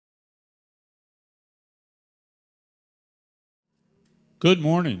Good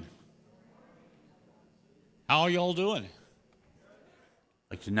morning. How are y'all doing? I'd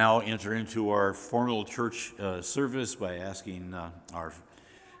like to now enter into our formal church service by asking our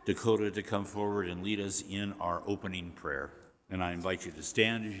Dakota to come forward and lead us in our opening prayer. And I invite you to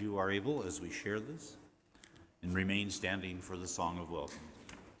stand as you are able as we share this, and remain standing for the song of welcome.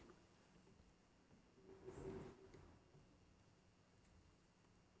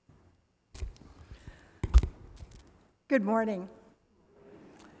 Good morning,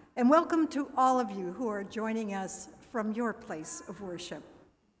 and welcome to all of you who are joining us from your place of worship.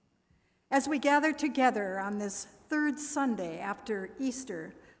 As we gather together on this third Sunday after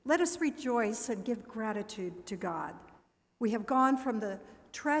Easter, let us rejoice and give gratitude to God. We have gone from the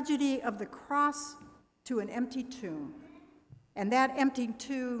tragedy of the cross to an empty tomb, and that empty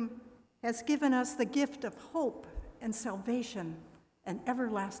tomb has given us the gift of hope and salvation and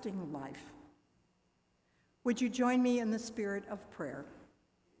everlasting life. Would you join me in the spirit of prayer?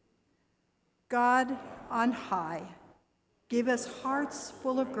 God on high, give us hearts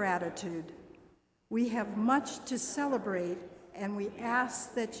full of gratitude. We have much to celebrate, and we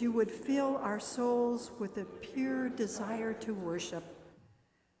ask that you would fill our souls with a pure desire to worship.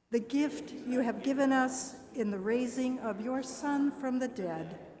 The gift you have given us in the raising of your Son from the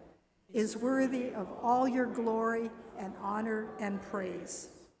dead is worthy of all your glory and honor and praise.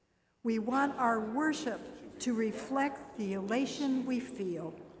 We want our worship to reflect the elation we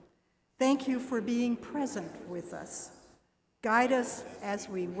feel. Thank you for being present with us. Guide us as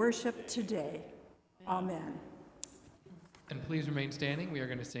we worship today. Amen. And please remain standing. We are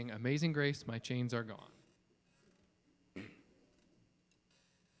going to sing Amazing Grace, My Chains Are Gone.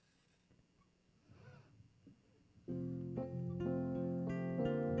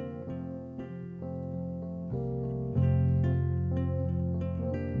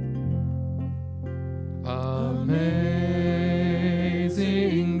 Amazing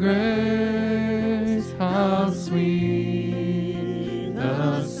grace, how sweet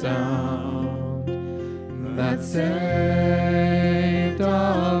the sound that saved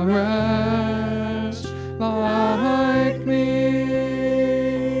a wretch like me.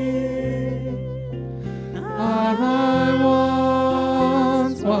 I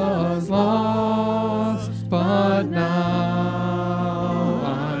once was lost, but now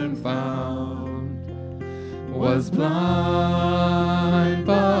I'm found. Was blind,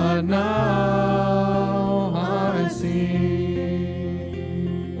 but now I see.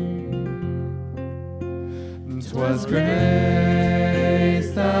 'Twas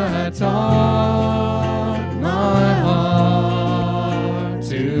grace that taught my heart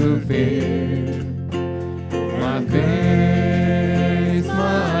to fear, my face,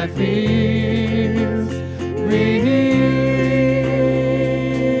 my fears relieved.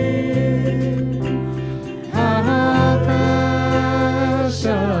 How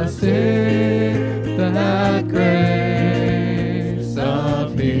precious did that grace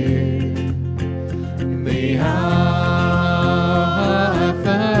appear, the hour I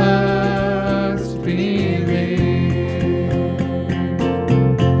first believed.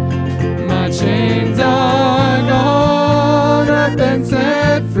 My chains are gone, I've been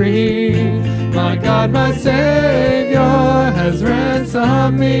set free. My God, my Savior has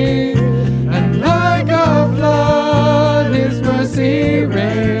ransomed me, and like a flood, His mercy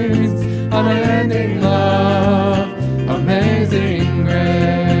reigns, unending love, amazing grace.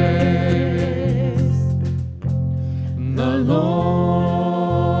 The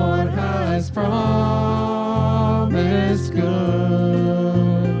Lord has promised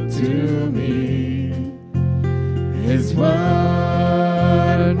good to me. His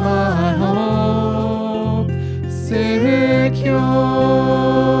word, my hope secures.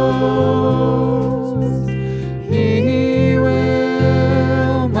 He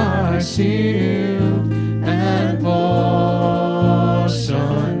will my shield and portion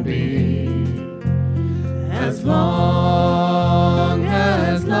be, as long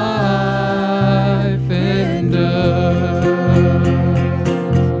as life endures.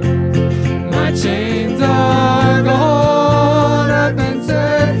 My chains are gone, I've been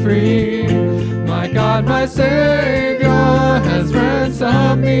set free. My God, my Savior has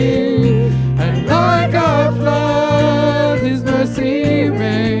ransomed me, and like a flood, His mercy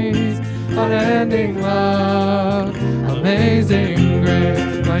reigns, unending love, amazing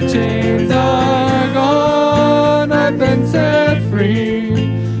grace. My chains are gone, I've been set free.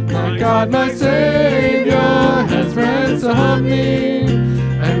 My God, my Savior has ransomed me,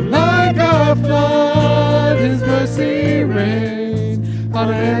 and like a flood, His mercy reigns,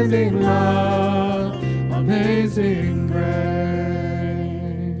 unending love, amazing grace.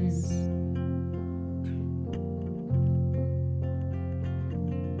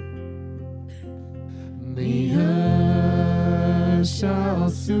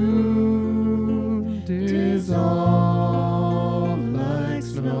 soon dissolve like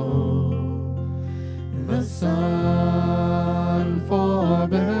snow. The sun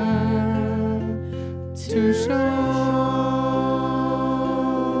forbear to shine,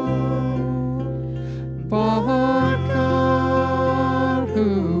 but God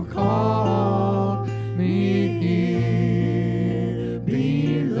who called me here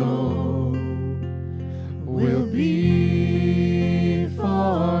below will be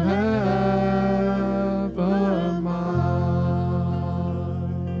forever mine.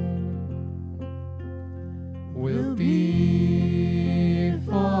 Will be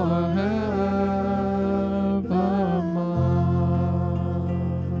forever mine.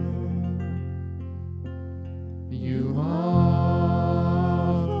 You are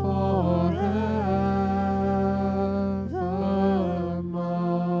forever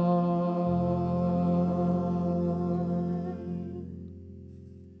mine.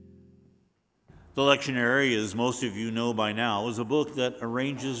 The lectionary, as most of you know by now, is a book that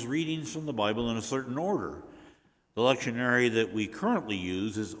arranges readings from the Bible in a certain order. The lectionary that we currently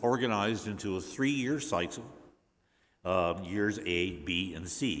use is organized into a 3-year cycle, years A, B, and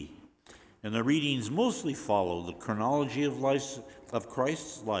C. And the readings mostly follow the chronology of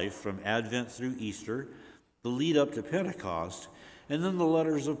Christ's life from Advent through Easter, the lead up to Pentecost, and then the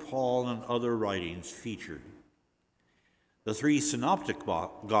letters of Paul and other writings featured. The 3 synoptic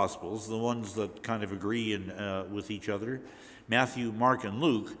Gospels, the ones that kind of agree with each other, Matthew, Mark, and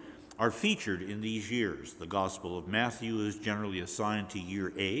Luke, are featured in these years. The Gospel of Matthew is generally assigned to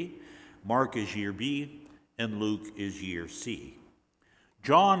year A, Mark is year B, and Luke is year C.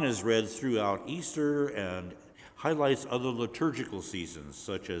 John is read throughout Easter and highlights other liturgical seasons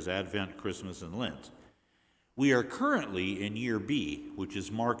such as Advent, Christmas, and Lent. We are currently in year B, which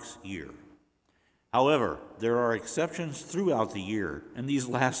is Mark's year. However, there are exceptions throughout the year, and these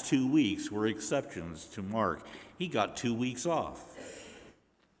last 2 weeks were exceptions to Mark. He got 2 weeks off.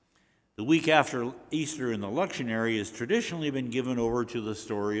 The week after Easter in the lectionary has traditionally been given over to the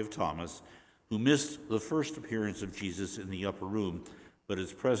story of Thomas, who missed the first appearance of Jesus in the upper room, but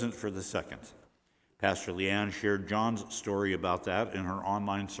is present for the second. Pastor Leanne shared John's story about that in her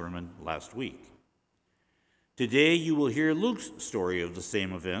online sermon last week. Today you will hear Luke's story of the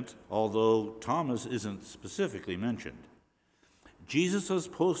same event, although Thomas isn't specifically mentioned. Jesus'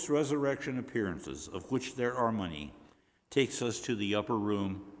 post-resurrection appearances, of which there are many, takes us to the upper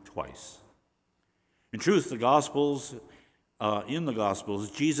room twice. In truth, in the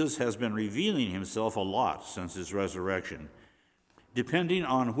Gospels, Jesus has been revealing himself a lot since his resurrection. Depending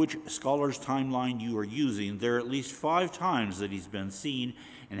on which scholar's timeline you are using, there are at least 5 times that he's been seen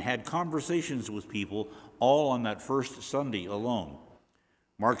and had conversations with people, all on that first Sunday alone.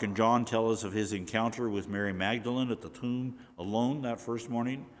 Mark and John tell us of his encounter with Mary Magdalene at the tomb alone that first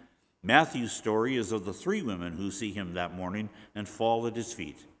morning. Matthew's story is of the 3 women who see him that morning and fall at his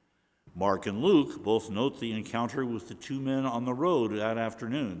feet. Mark and Luke both note the encounter with the 2 men on the road that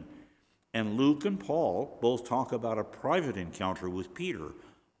afternoon. And Luke and Paul both talk about a private encounter with Peter,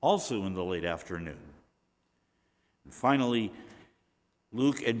 also in the late afternoon. And finally,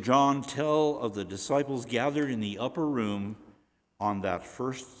 Luke and John tell of the disciples gathered in the upper room on that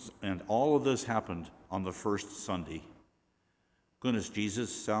first, and all of this happened on the first Sunday. Goodness,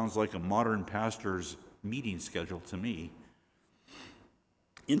 Jesus sounds like a modern pastor's meeting schedule to me.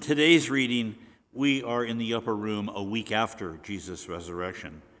 In today's reading, we are in the upper room a week after Jesus'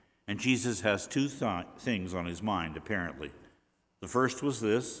 resurrection, and Jesus has 2 things on his mind, apparently. The first was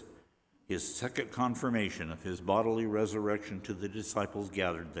this: his second confirmation of his bodily resurrection to the disciples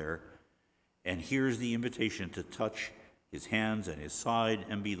gathered there, and here's the invitation to touch his hands and his side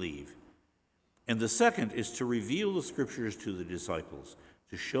and believe. And the second is to reveal the scriptures to the disciples,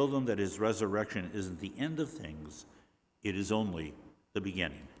 to show them that his resurrection isn't the end of things, it is only the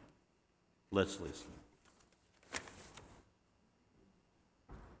beginning. Let's listen.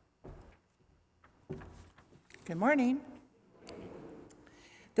 Good morning.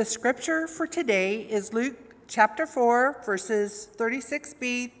 The scripture for today is Luke chapter 4, verses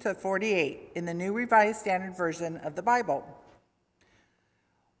 36b to 48 in the New Revised Standard Version of the Bible.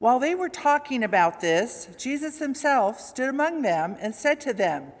 While they were talking about this, Jesus himself stood among them and said to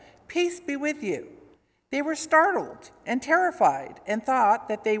them, "Peace be with you." They were startled and terrified and thought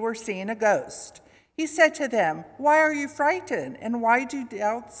that they were seeing a ghost. He said to them, "Why are you frightened, and why do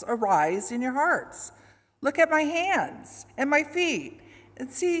doubts arise in your hearts? Look at my hands and my feet,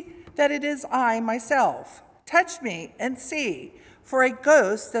 and see that it is I myself. Touch me and see, for a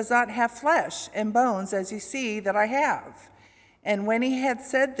ghost does not have flesh and bones as you see that I have." And when he had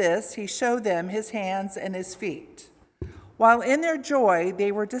said this, he showed them his hands and his feet. While in their joy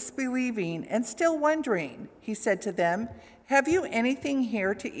they were disbelieving and still wondering, he said to them, "Have you anything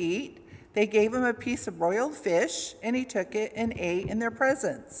here to eat?" They gave him a piece of broiled fish, and he took it and ate in their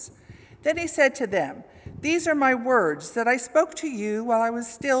presence. Then he said to them, "These are my words that I spoke to you while I was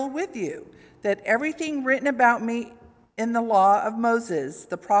still with you, that everything written about me in the law of Moses,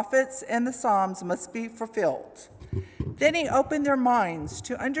 the prophets, and the Psalms must be fulfilled." Then he opened their minds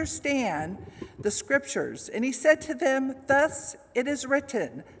to understand the scriptures, and he said to them, "Thus it is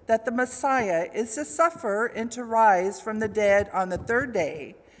written that the Messiah is to suffer and to rise from the dead on the third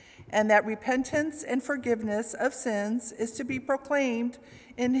day, and that repentance and forgiveness of sins is to be proclaimed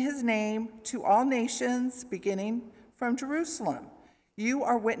in his name to all nations, beginning from Jerusalem. You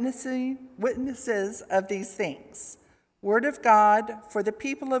are witnesses of these things." Word of God for the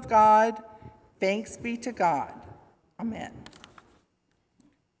people of God. Thanks be to God. Amen.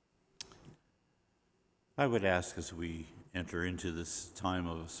 I would ask as we enter into this time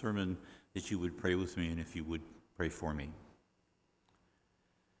of a sermon that you would pray with me and if you would pray for me.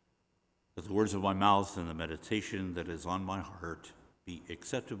 That the words of my mouth and the meditation that is on my heart be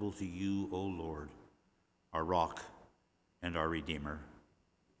acceptable to you, O Lord, our rock and our Redeemer.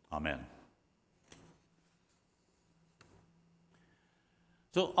 Amen.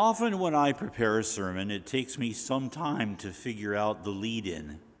 So often when I prepare a sermon, it takes me some time to figure out the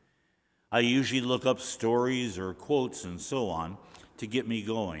lead-in. I usually look up stories or quotes and so on to get me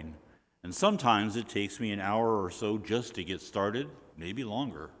going. And sometimes it takes me an hour or so just to get started, maybe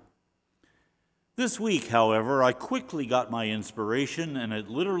longer. This week, however, I quickly got my inspiration, and it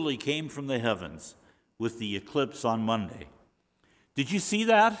literally came from the heavens with the eclipse on Monday. Did you see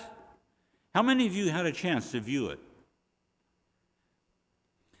that? How many of you had a chance to view it?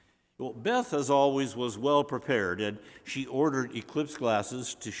 Well, Beth, as always, was well prepared, and she ordered eclipse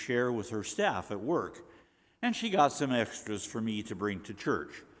glasses to share with her staff at work. And she got some extras for me to bring to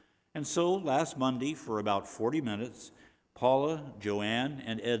church. And so last Monday, for about 40 minutes, Paula, Joanne,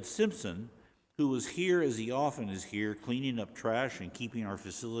 and Ed Simpson, who was here as he often is here, cleaning up trash and keeping our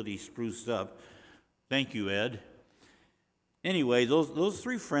facility spruced up. Thank you, Ed. Anyway, those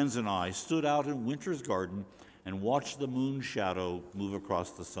three friends and I stood out in Winter's Garden and watched the moon shadow move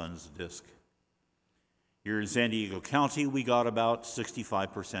across the sun's disk. Here in San Diego County, we got about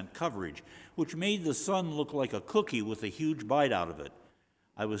 65% coverage, which made the sun look like a cookie with a huge bite out of it.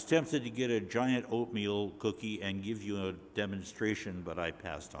 I was tempted to get a giant oatmeal cookie and give you a demonstration, but I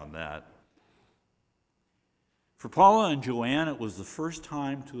passed on that. For Paula and Joanne, it was the first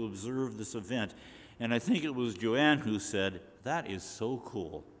time to observe this event, and I think it was Joanne who said, "That is so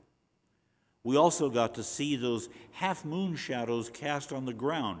cool." We also got to see those half-moon shadows cast on the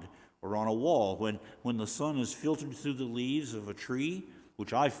ground or on a wall when the sun is filtered through the leaves of a tree,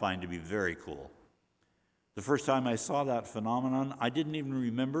 which I find to be very cool. The first time I saw that phenomenon, I didn't even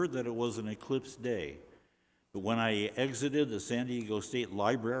remember that it was an eclipse day. But when I exited the San Diego State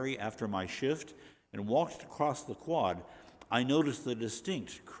Library after my shift and walked across the quad, I noticed the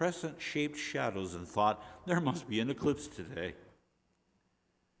distinct crescent-shaped shadows and thought, there must be an eclipse today.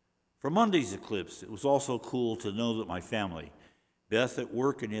 For Monday's eclipse, it was also cool to know that my family, Beth at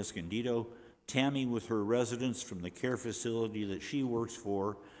work in Escondido, Tammy with her residents from the care facility that she works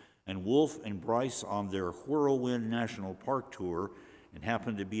for, and Wolf and Bryce on their Whirlwind National Park tour and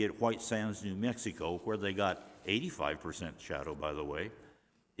happened to be at White Sands, New Mexico, where they got 85% shadow, by the way.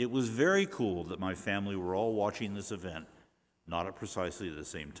 It was very cool that my family were all watching this event, not at precisely the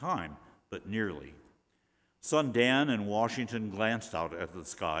same time, but nearly. Son Dan in Washington glanced out at the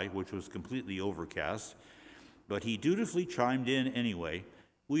sky, which was completely overcast, but he dutifully chimed in anyway.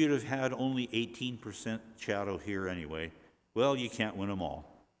 We would have had only 18% shadow here anyway. Well, you can't win them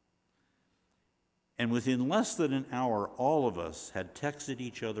all. And within less than an hour, all of us had texted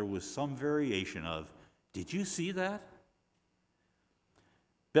each other with some variation of, "Did you see that?"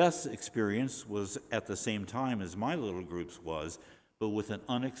 Beth's experience was at the same time as my little group's was, but with an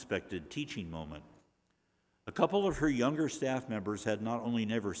unexpected teaching moment. A couple of her younger staff members had not only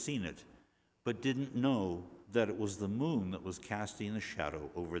never seen it, but didn't know that it was the moon that was casting the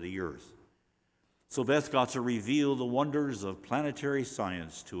shadow over the earth. So Beth got to reveal the wonders of planetary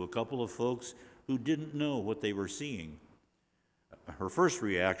science to a couple of folks who didn't know what they were seeing. Her first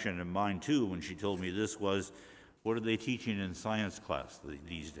reaction, and mine too, when she told me this was, what are they teaching in science class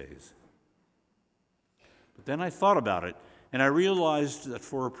these days? But then I thought about it, and I realized that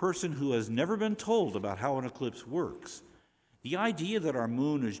for a person who has never been told about how an eclipse works, the idea that our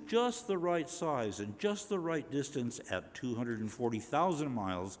moon is just the right size and just the right distance at 240,000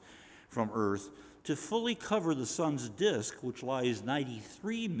 miles from Earth to fully cover the sun's disk, which lies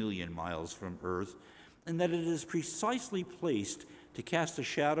 93 million miles from Earth, and that it is precisely placed to cast a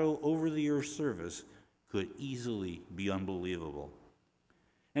shadow over the earth's surface could easily be unbelievable.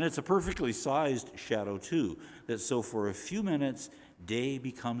 And it's a perfectly sized shadow, too, that so for a few minutes, day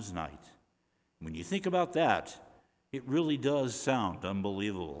becomes night. When you think about that, it really does sound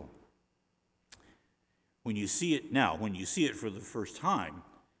unbelievable. When you see it for the first time,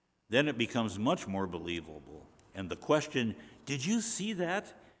 then it becomes much more believable. And the question, did you see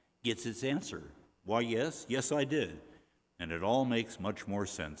that, gets its answer. Why, yes, I did. And it all makes much more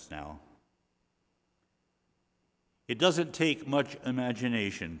sense now. It doesn't take much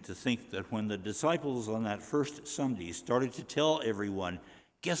imagination to think that when the disciples on that first Sunday started to tell everyone,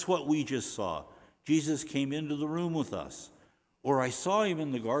 guess what we just saw? Jesus came into the room with us. Or I saw him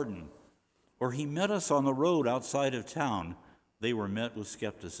in the garden. Or he met us on the road outside of town. They were met with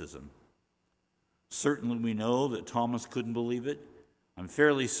skepticism. Certainly we know that Thomas couldn't believe it. I'm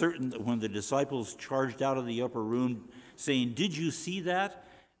fairly certain that when the disciples charged out of the upper room saying, did you see that?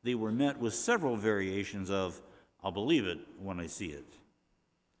 They were met with several variations of, I'll believe it when I see it.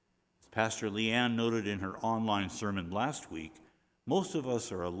 As Pastor Leanne noted in her online sermon last week, most of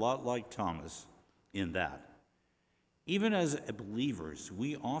us are a lot like Thomas in that. Even as believers,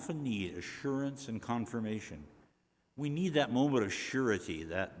 we often need assurance and confirmation. We need that moment of surety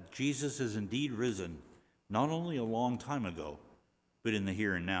that Jesus is indeed risen, not only a long time ago, but in the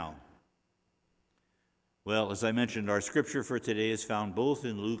here and now. Well, as I mentioned, our scripture for today is found both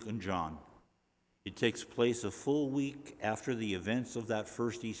in Luke and John. It takes place a full week after the events of that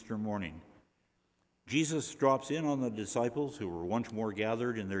first Easter morning. Jesus drops in on the disciples who were once more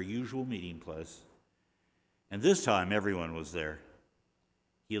gathered in their usual meeting place. And this time, everyone was there.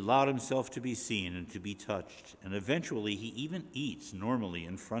 He allowed himself to be seen and to be touched, and eventually he even eats normally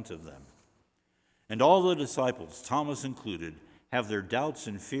in front of them. And all the disciples, Thomas included, have their doubts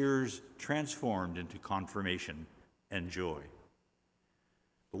and fears transformed into confirmation and joy.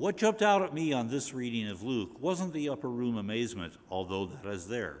 But what jumped out at me on this reading of Luke wasn't the upper room amazement, although that is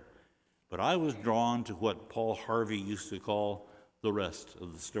there, but I was drawn to what Paul Harvey used to call the rest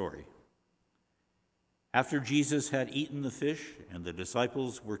of the story. After Jesus had eaten the fish and the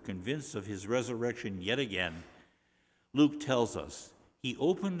disciples were convinced of his resurrection yet again, Luke tells us he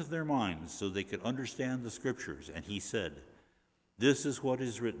opened their minds so they could understand the scriptures, and he said, this is what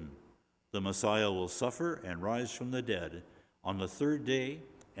is written, the Messiah will suffer and rise from the dead on the third day,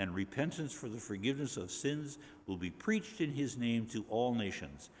 and repentance for the forgiveness of sins will be preached in his name to all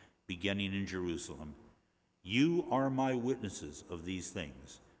nations, beginning in Jerusalem. You are my witnesses of these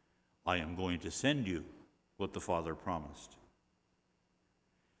things. I am going to send you what the Father promised.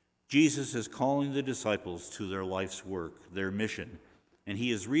 Jesus is calling the disciples to their life's work, their mission, and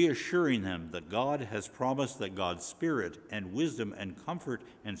he is reassuring them that God has promised that God's Spirit and wisdom and comfort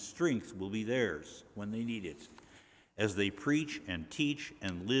and strength will be theirs when they need it, as they preach and teach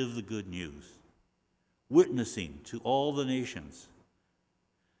and live the good news, witnessing to all the nations.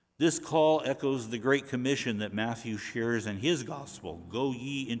 This call echoes the Great Commission that Matthew shares in his gospel, go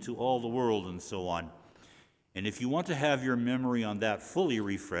ye into all the world, and so on. And if you want to have your memory on that fully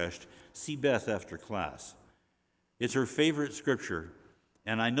refreshed, see Beth after class. It's her favorite scripture,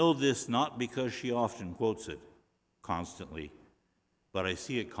 and I know this not because she often quotes it constantly, but I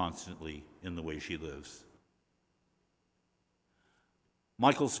see it constantly in the way she lives.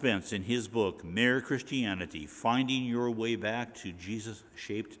 Michael Spence, in his book, Mere Christianity, Finding Your Way Back to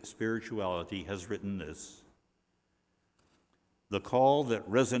Jesus-Shaped Spirituality, has written this. The call that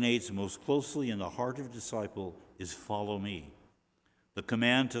resonates most closely in the heart of a disciple is follow me. The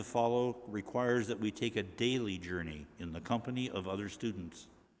command to follow requires that we take a daily journey in the company of other students.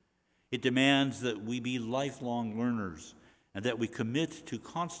 It demands that we be lifelong learners and that we commit to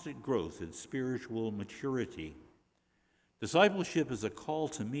constant growth in spiritual maturity. Discipleship is a call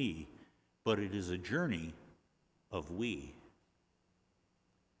to me, but it is a journey of we.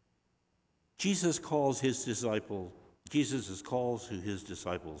 Jesus' call to his disciples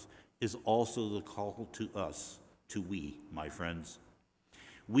is also the call to us, to we, my friends.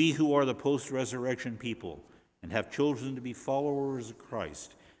 We who are the post-resurrection people and have chosen to be followers of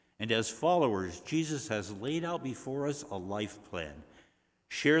Christ. And as followers, Jesus has laid out before us a life plan.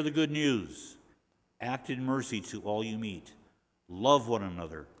 Share the good news. Act in mercy to all you meet. Love one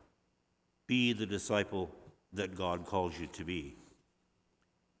another. Be the disciple that God calls you to be.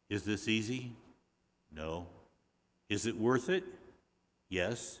 Is this easy? No. Is it worth it?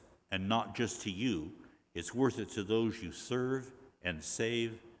 Yes, and not just to you. It's worth it to those you serve and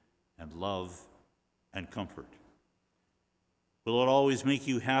save and love and comfort. Will it always make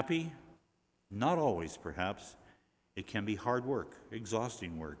you happy? Not always, perhaps. It can be hard work,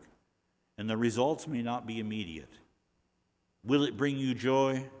 exhausting work. and the results may not be immediate. Will it bring you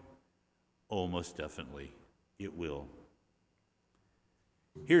joy? Oh, most definitely, it will.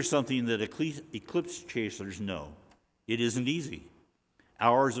 Here's something that eclipse chasers know. It isn't easy.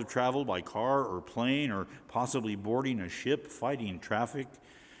 Hours of travel by car or plane, or possibly boarding a ship, fighting traffic.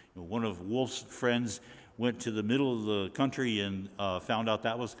 One of Wolf's friends went to the middle of the country and found out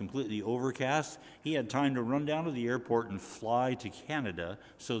that was completely overcast. He had time to run down to the airport and fly to Canada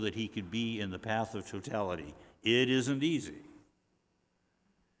so that he could be in the path of totality. It isn't easy.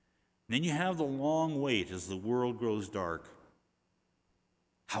 And then you have the long wait as the world grows dark.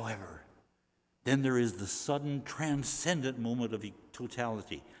 However, then there is the sudden transcendent moment of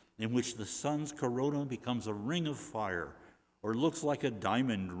totality in which the sun's corona becomes a ring of fire, or looks like a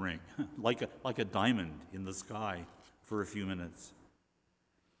diamond ring, like a diamond in the sky for a few minutes.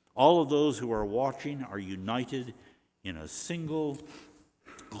 All of those who are watching are united in a single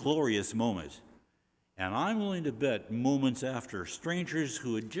glorious moment. And I'm willing to bet moments after, strangers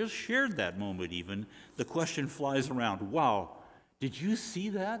who had just shared that moment even, the question flies around, wow, did you see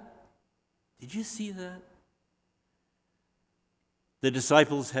that? Did you see that? The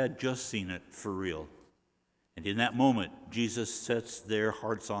disciples had just seen it for real. And in that moment, Jesus sets their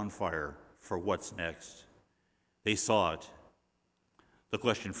hearts on fire for what's next. They saw it. The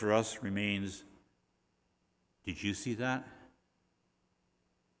question for us remains, did you see that?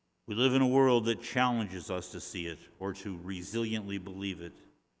 We live in a world that challenges us to see it or to resiliently believe it.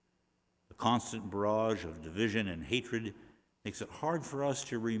 The constant barrage of division and hatred makes it hard for us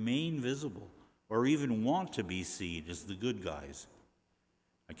to remain visible or even want to be seen as the good guys.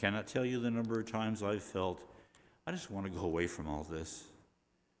 I cannot tell you the number of times I've felt, I just want to go away from all this.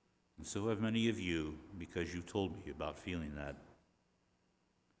 And so have many of you, because you've told me about feeling that.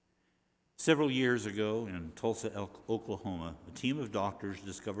 Several years ago in Tulsa, Oklahoma, a team of doctors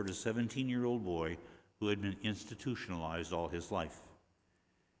discovered a 17-year-old boy who had been institutionalized all his life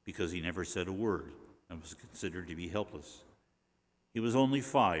because he never said a word and was considered to be helpless. He was only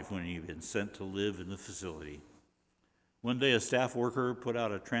 5 when he had been sent to live in the facility. One day, a staff worker put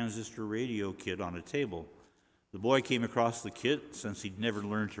out a transistor radio kit on a table. The boy came across the kit. Since he'd never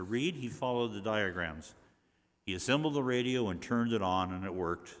learned to read, he followed the diagrams. He assembled the radio and turned it on, and it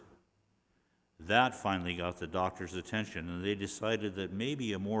worked. That finally got the doctor's attention, and they decided that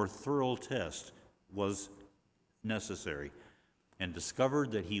maybe a more thorough test was necessary, and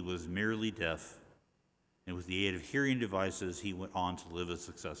discovered that he was merely deaf. And with the aid of hearing devices, he went on to live a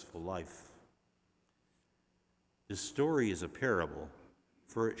successful life. This story is a parable,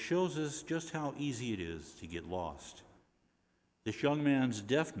 for it shows us just how easy it is to get lost. This young man's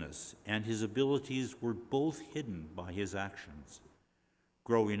deafness and his abilities were both hidden by his actions.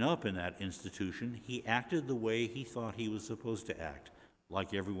 Growing up in that institution, he acted the way he thought he was supposed to act,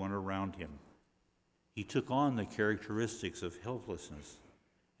 like everyone around him. He took on the characteristics of helplessness,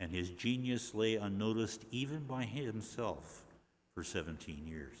 and his genius lay unnoticed even by himself for 17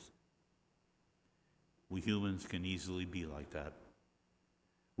 years. We humans can easily be like that.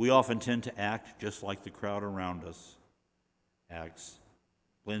 We often tend to act just like the crowd around us acts,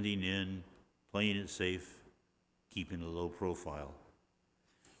 blending in, playing it safe, keeping a low profile.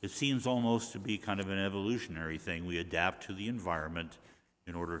 It seems almost to be kind of an evolutionary thing. We adapt to the environment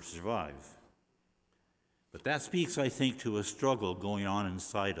in order to survive. But that speaks, I think, to a struggle going on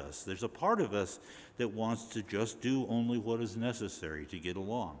inside us. There's a part of us that wants to just do only what is necessary to get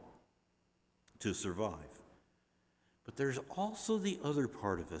along, to survive. But there's also the other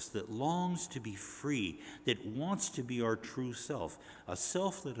part of us that longs to be free, that wants to be our true self, a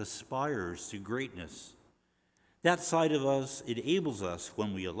self that aspires to greatness. That side of us enables us,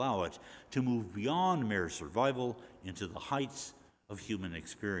 when we allow it, to move beyond mere survival into the heights of human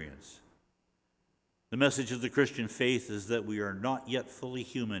experience. The message of the Christian faith is that we are not yet fully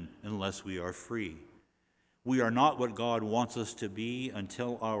human unless we are free. We are not what God wants us to be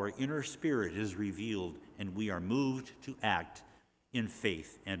until our inner spirit is revealed and we are moved to act in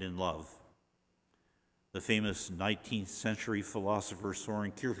faith and in love. The famous 19th century philosopher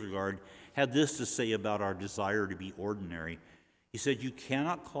Soren Kierkegaard had this to say about our desire to be ordinary. He said, "You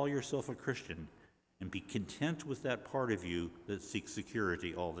cannot call yourself a Christian and be content with that part of you that seeks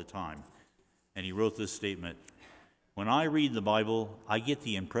security all the time." And he wrote this statement, "When I read the Bible, I get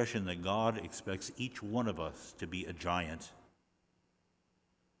the impression that God expects each one of us to be a giant."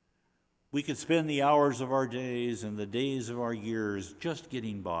 We could spend the hours of our days and the days of our years just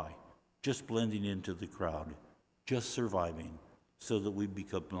getting by, just blending into the crowd, just surviving, so that we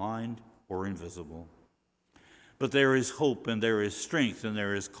become blind or invisible. But there is hope and there is strength and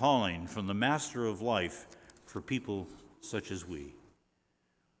there is calling from the Master of life for people such as we.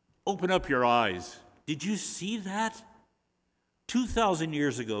 Open up your eyes. Did you see that? 2,000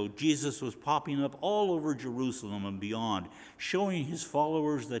 years ago, Jesus was popping up all over Jerusalem and beyond, showing his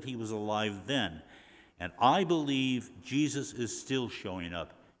followers that he was alive then. And I believe Jesus is still showing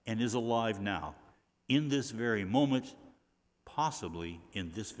up and is alive now, in this very moment, possibly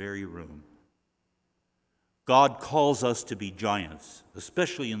in this very room. God calls us to be giants,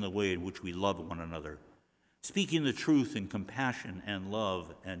 especially in the way in which we love one another, speaking the truth in compassion and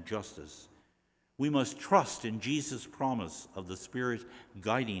love and justice. We must trust in Jesus' promise of the Spirit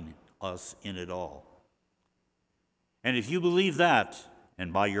guiding us in it all. And if you believe that,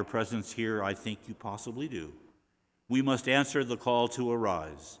 and by your presence here, I think you possibly do, we must answer the call to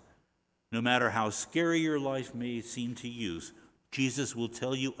arise. No matter how scary your life may seem to you, Jesus will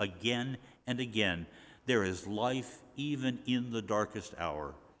tell you again and again, there is life even in the darkest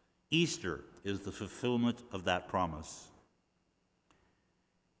hour. Easter is the fulfillment of that promise.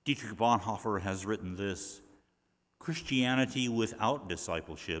 Dietrich Bonhoeffer has written this: Christianity without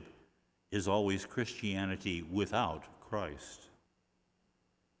discipleship is always Christianity without Christ.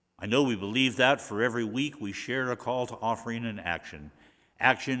 I know we believe that, for every week we share a call to offering and action.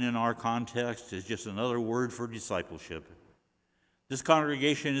 Action in our context is just another word for discipleship. This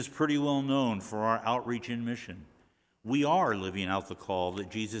congregation is pretty well known for our outreach and mission. We are living out the call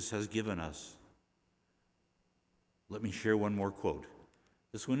that Jesus has given us. Let me share one more quote.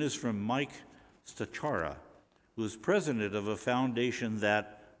 This one is from Mike Stachara, who is president of a foundation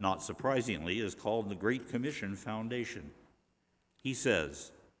that, not surprisingly, is called the Great Commission Foundation. He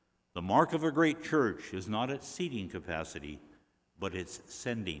says, "The mark of a great church is not its seating capacity, but its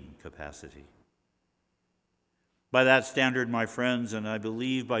sending capacity." By that standard, my friends, and I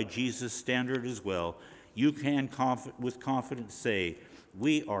believe by Jesus' standard as well, you can with confidence say,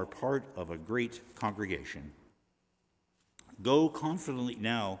 we are part of a great congregation. Go confidently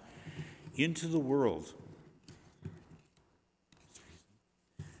now into the world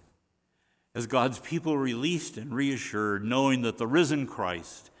as God's people released and reassured, knowing that the risen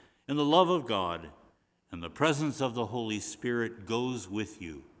Christ and the love of God and the presence of the Holy Spirit goes with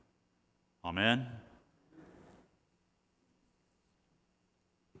you. Amen.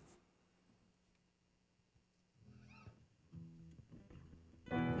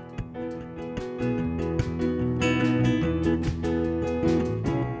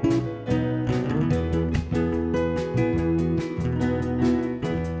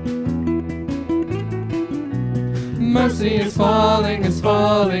 Mercy is falling, is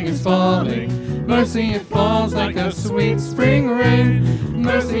falling, is falling. Mercy, it falls like a sweet spring rain.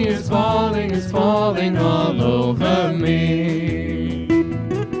 Mercy is falling all over me.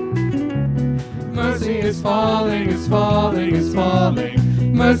 Mercy is falling, is falling, is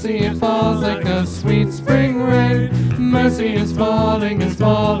falling. Mercy, it falls like a sweet spring rain. Mercy is falling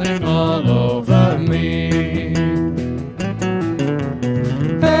all over me.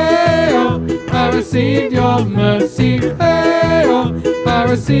 I received your mercy, hey-oh, I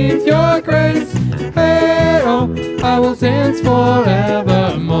received your grace, hey-oh, I will dance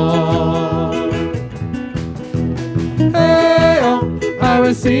forevermore. Hey-oh, I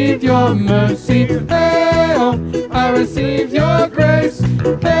received your mercy, hey-oh, I received your grace,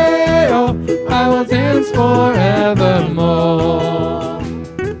 hey-oh, I will dance forevermore.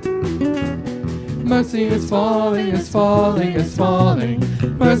 Mercy is falling, is falling, is falling.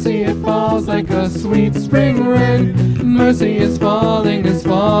 Mercy, it falls like a sweet spring rain. Mercy is falling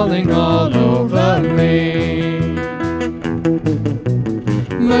all over me.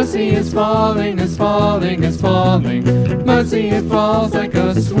 Mercy is falling, is falling, is falling. Mercy, it falls like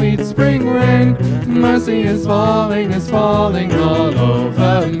a sweet spring rain. Mercy is falling all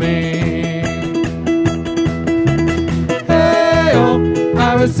over me.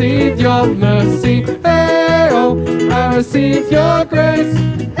 I received your mercy, hey-oh, I received your grace,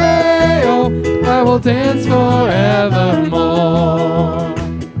 hey-oh, I will dance forevermore.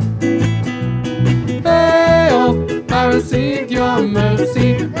 Hey-oh, I received your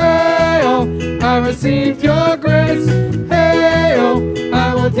mercy, hey-oh, I received your grace, hey-oh,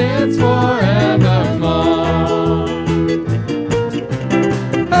 I will dance forevermore.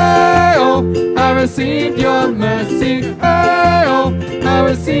 Hey-oh, I received your mercy, hey-oh, I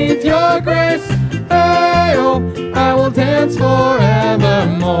received your grace, hey-oh, I will dance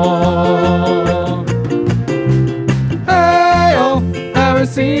forevermore. Hey-oh, I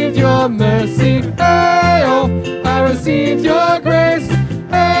received your mercy, hey-oh, I received your grace,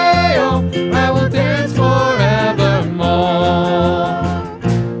 hey-oh, I will dance forevermore.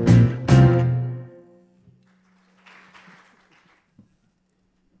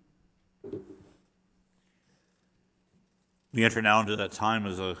 We enter now into that time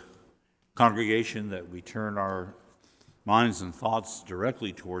as a congregation that we turn our minds and thoughts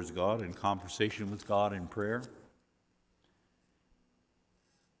directly towards God in conversation with God in prayer.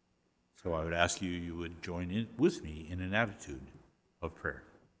 So I would ask you would join in with me in an attitude of prayer.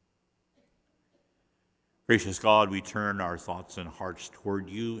 Gracious God, we turn our thoughts and hearts toward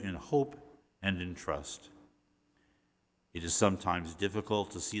you in hope and in trust. It is sometimes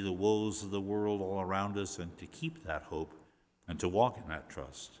difficult to see the woes of the world all around us and to keep that hope and to walk in that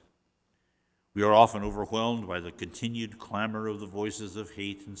trust. We are often overwhelmed by the continued clamor of the voices of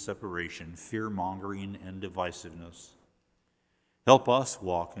hate and separation, fear-mongering and divisiveness. Help us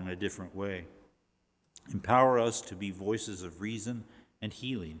walk in a different way. Empower us to be voices of reason and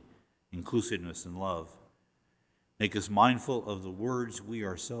healing, inclusiveness and love. Make us mindful of the words we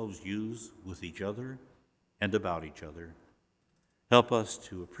ourselves use with each other and about each other. Help us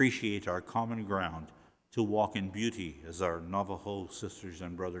to appreciate our common ground, to walk in beauty, as our Navajo sisters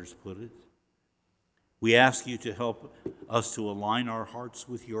and brothers put it. We ask you to help us to align our hearts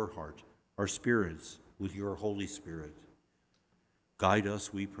with your heart, our spirits with your Holy Spirit. Guide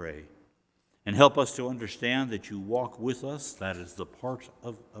us, we pray, and help us to understand that you walk with us. That is the part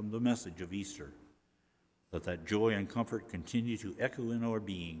of the message of Easter. Let that joy and comfort continue to echo in our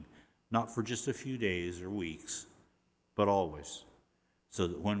being, not for just a few days or weeks, but always, so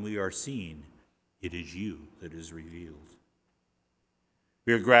that when we are seen, it is you that is revealed.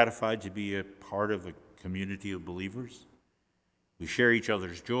 We are gratified to be a part of a community of believers. We share each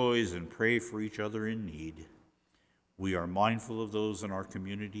other's joys and pray for each other in need. We are mindful of those in our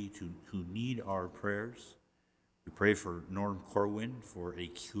community who need our prayers. We pray for Norm Corwin for a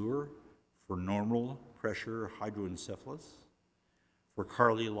cure for normal pressure hydroencephalus, for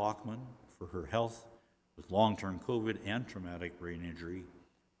Carly Lockman for her health with long-term COVID and traumatic brain injury.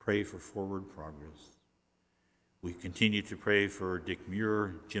 Pray for forward progress. We continue to pray for Dick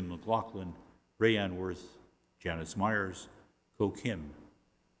Muir, Jim McLaughlin, Ray Anworth, Janice Myers, Ko Kim,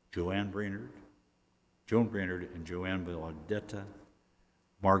 Joan Brainerd, and Joanne Belladetta,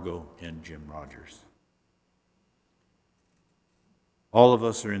 Margot, and Jim Rogers. All of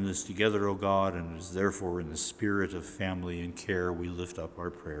us are in this together, O God, and it is therefore in the spirit of family and care we lift up our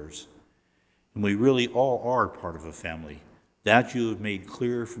prayers. And we really all are part of a family. That you have made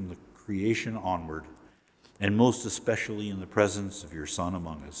clear from the creation onward, and most especially in the presence of your Son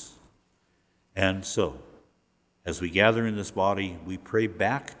among us. And so, as we gather in this body, we pray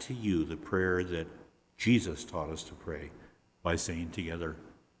back to you the prayer that Jesus taught us to pray by saying together,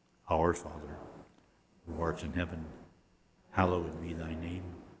 Our Father, who art in heaven, hallowed be thy name.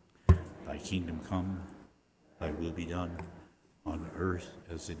 Thy kingdom come, thy will be done, on earth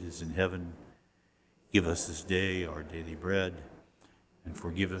as it is in heaven. Give us this day our daily bread, and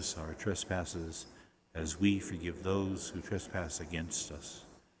forgive us our trespasses, as we forgive those who trespass against us.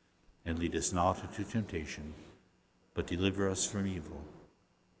 And lead us not into temptation, but deliver us from evil.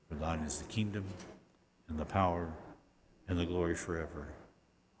 For thine is the kingdom, and the power, and the glory forever.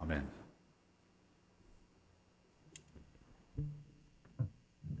 Amen.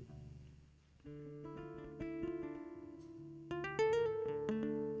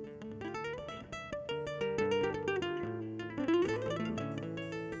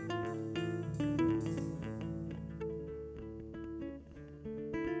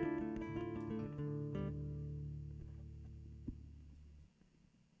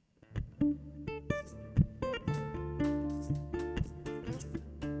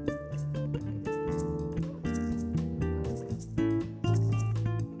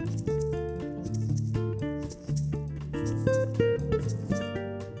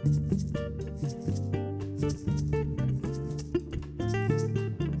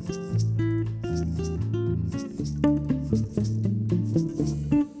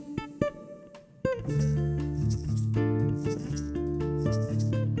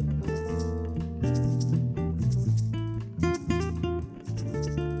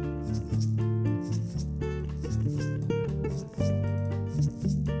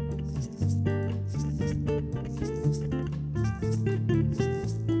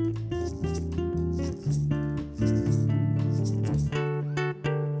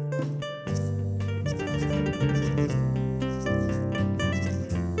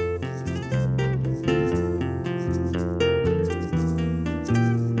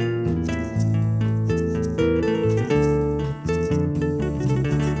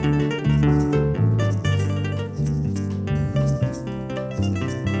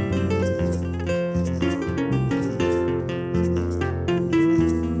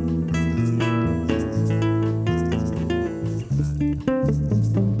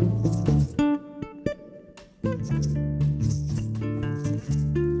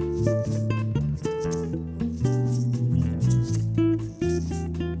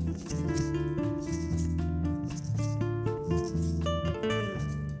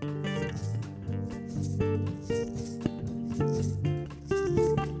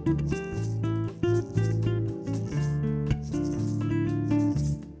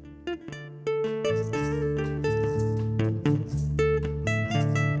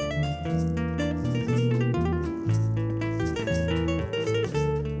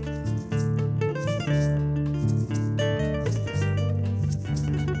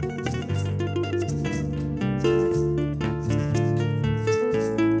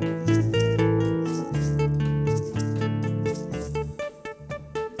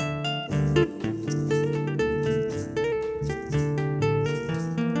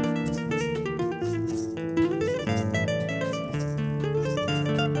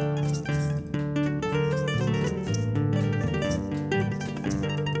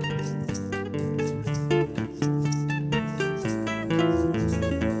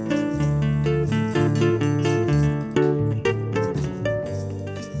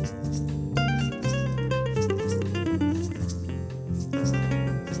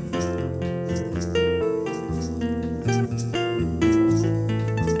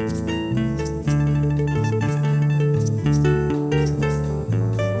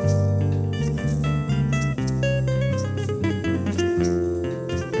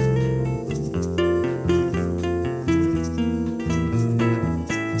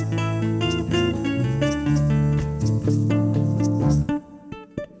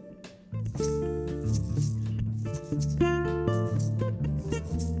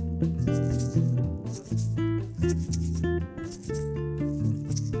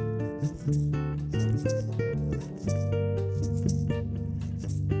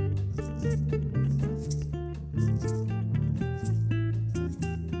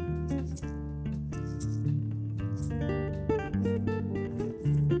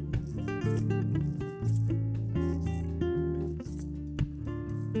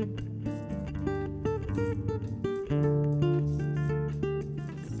 We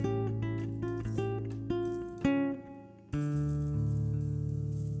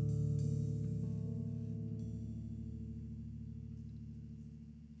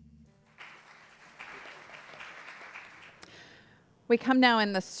come now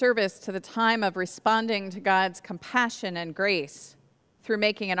in the service to the time of responding to God's compassion and grace through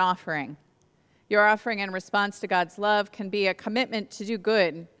making an offering. Your offering in response to God's love can be a commitment to do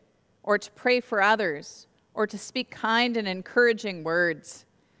good, or to pray for others, or to speak kind and encouraging words.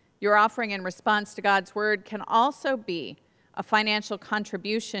 Your offering in response to God's word can also be a financial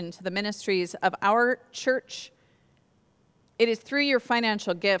contribution to the ministries of our church. It is through your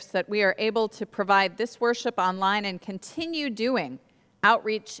financial gifts that we are able to provide this worship online and continue doing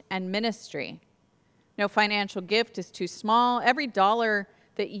outreach and ministry. No financial gift is too small. Every dollar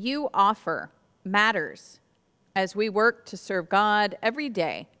that you offer matters as we work to serve God every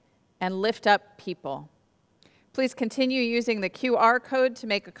day and lift up people. Please continue using the QR code to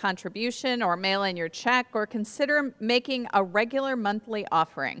make a contribution or mail in your check, or consider making a regular monthly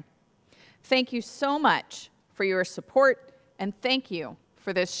offering. Thank you so much for your support, and thank you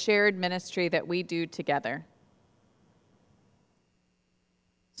for this shared ministry that we do together.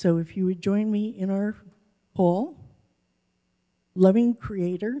 So if you would join me in our call. Loving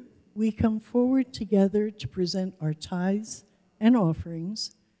Creator, we come forward together to present our tithes and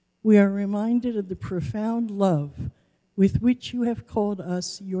offerings. We are reminded of the profound love with which you have called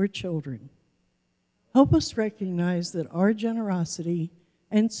us your children. Help us recognize that our generosity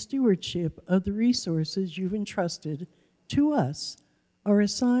and stewardship of the resources you've entrusted to us are a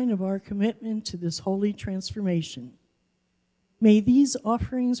sign of our commitment to this holy transformation. May these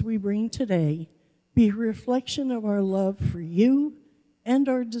offerings we bring today be a reflection of our love for you and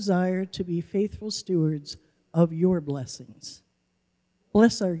our desire to be faithful stewards of your blessings.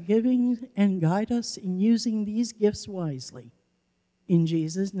 Bless our giving and guide us in using these gifts wisely. In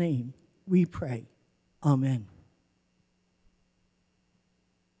Jesus' name we pray. Amen.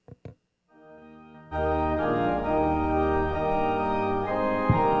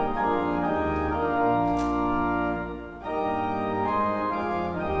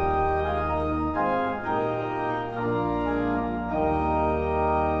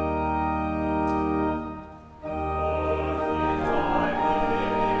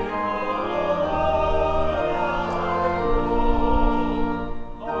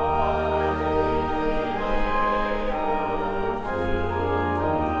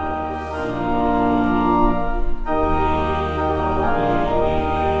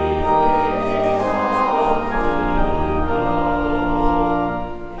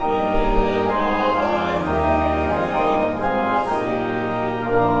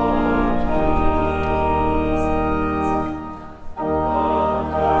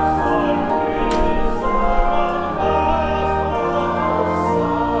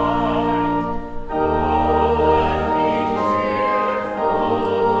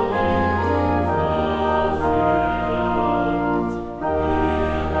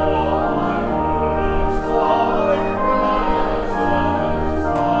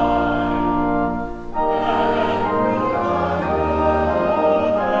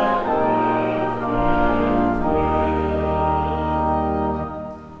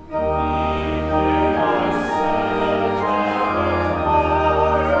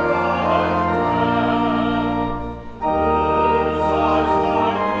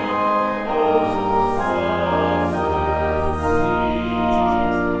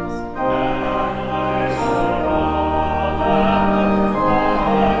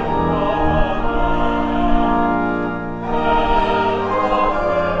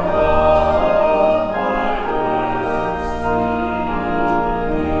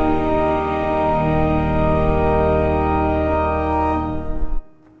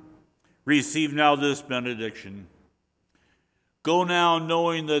 Receive now this benediction. Go now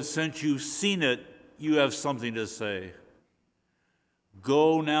knowing that since you've seen it, you have something to say.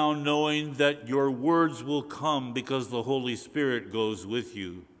 Go now knowing that your words will come because the Holy Spirit goes with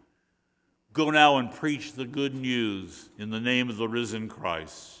you. Go now and preach the good news in the name of the risen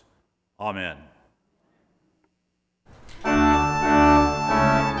Christ. Amen.